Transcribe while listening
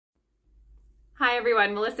Hi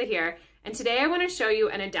everyone, Melissa here, and today I want to show you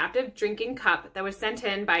an adaptive drinking cup that was sent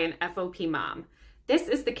in by an FOP mom. This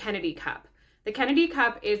is the Kennedy cup. The Kennedy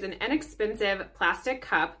cup is an inexpensive plastic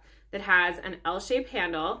cup that has an L-shaped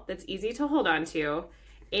handle that's easy to hold onto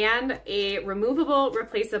and a removable,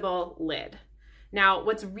 replaceable lid. Now,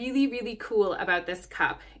 what's really cool about this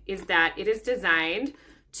cup is that it is designed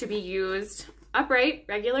to be used upright,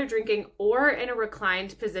 regular drinking, or in a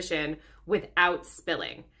reclined position without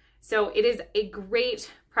spilling. So it is a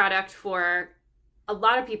great product for a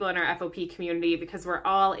lot of people in our FOP community because we're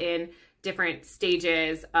all in different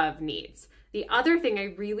stages of needs. The other thing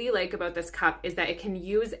I really like about this cup is that it can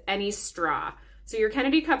use any straw. So your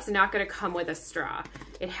Kennedy cup's not going to come with a straw.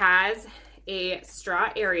 It has a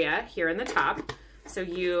straw area here in the top. So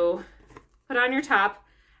you put on your top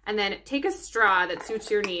and then take a straw that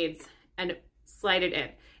suits your needs and slide it in.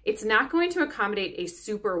 It's not going to accommodate a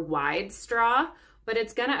super wide straw, but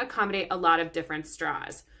it's going to accommodate a lot of different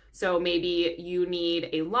straws. So maybe you need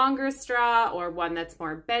a longer straw or one that's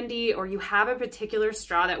more bendy, or you have a particular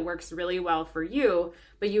straw that works really well for you,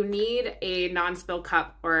 but you need a non-spill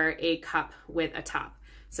cup or a cup with a top.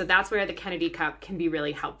 So that's where the Kennedy cup can be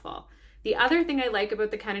really helpful. The other thing I like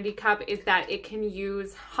about the Kennedy cup is that it can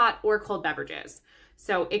use hot or cold beverages.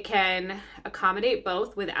 So it can accommodate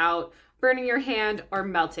both without burning your hand or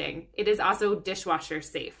melting. It is also dishwasher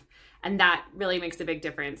safe. And that really makes a big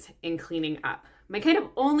difference in cleaning up. My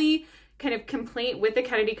only complaint with the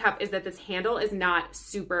Kennedy cup is that this handle is not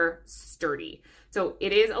super sturdy. So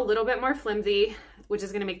it is a little bit more flimsy, which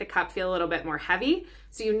is gonna make the cup feel a little bit more heavy.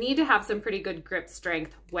 So you need to have some pretty good grip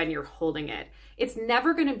strength when you're holding it. It's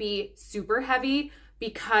never gonna be super heavy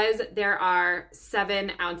because there are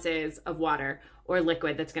 7 ounces of water or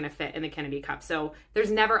liquid that's gonna fit in the Kennedy cup. So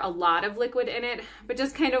there's never a lot of liquid in it, but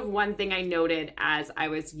just one thing I noted as I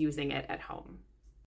was using it at home.